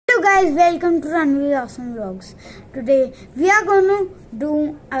guys, welcome to Ranveer Awesome Vlogs. Today we are going to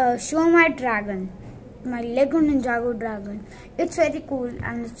do show my dragon, my Lego Ninjago dragon. It's very cool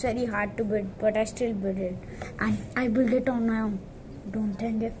and it's very hard to build, but I still build it, and I built it on my own. Don't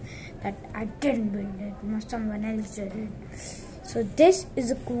think that I didn't build it, someone else did it. So this is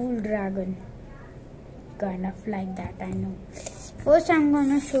a cool dragon, kind of like that, I know. First I'm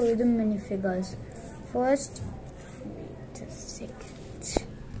going to show you the minifigures. First, wait a second.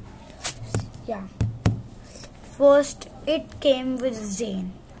 Yeah. First, it came with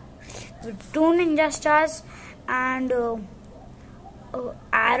Zane, with 2 ninja stars and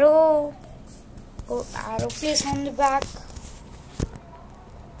arrow place on the back.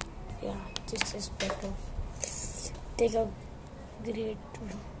 Yeah, this is better. Take a great.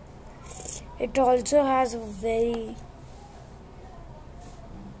 It also has a very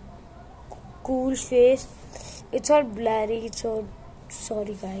cool face. It's all blurry, so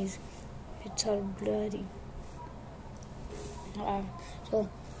sorry guys. It's all blurry. So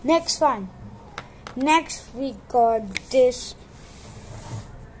next one. Next we got this.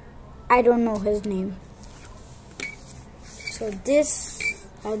 I don't know his name. So this,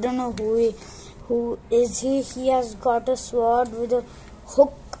 I don't know who is he. He has got a sword with a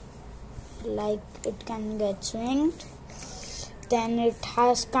hook, like it can get swinged. Then it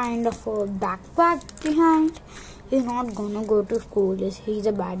has kind of a backpack behind. He's not gonna go to school. He's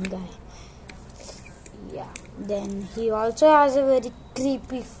a bad guy. Yeah. Then he also has a very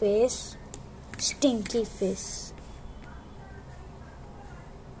creepy face, stinky face.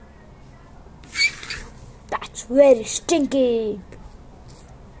 That's very stinky.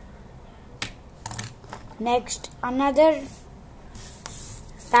 Next, another.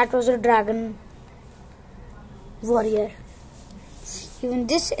 That was a dragon warrior. Even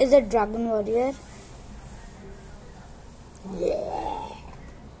this is a dragon warrior. Yeah.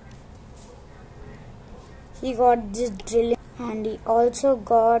 He got this drilling and he also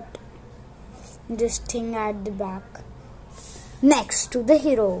got this thing at the back. Next to the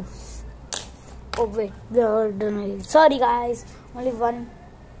hero. Oh wait, sorry guys, only one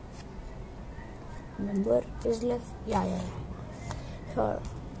member is left. Yeah. Sure.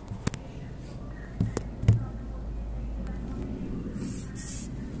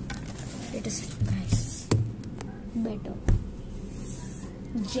 Wait a second guys. Better.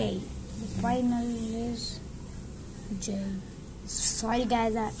 J. The final is J. Sorry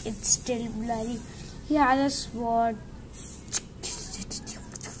guys, it's still blurry. He has a sword.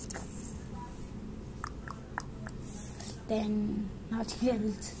 Then nothing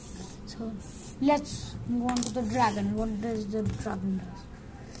else. So let's move on to the dragon. What does the dragon do?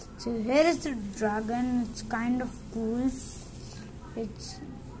 So here is the dragon. It's kind of cool. It's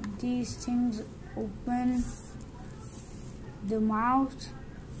these things open the mouth.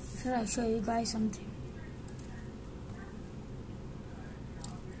 Should I show you guys something?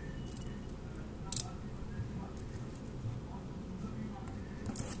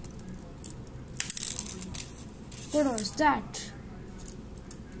 What was that?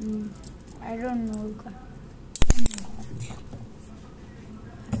 I don't know.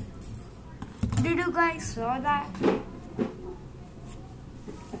 Did you guys saw that?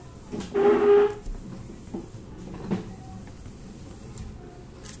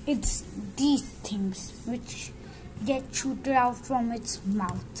 It's these things which get shooted out from its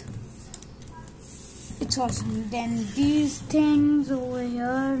mouth. It's awesome. Then these things over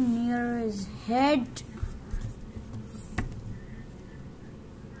here near his head.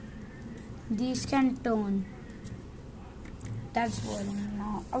 These can turn. That's boring.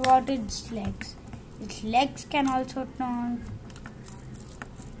 Now about its legs. Its legs can also turn.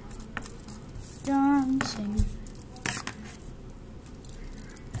 Dancing.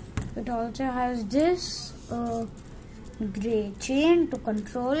 It also has this grey chain to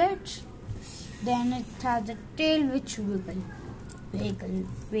control it. Then it has a tail which wiggle.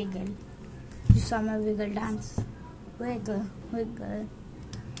 You saw my wiggle dance. Wiggle.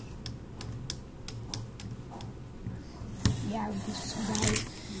 Yeah, guys.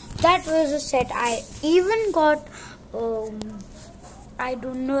 That was a set. I even got I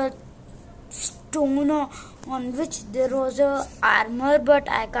don't know, stone on which there was a armor, but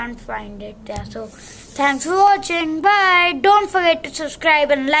I can't find it there. So thanks for watching. Bye. Don't forget to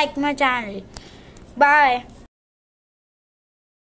subscribe and like my channel. Bye.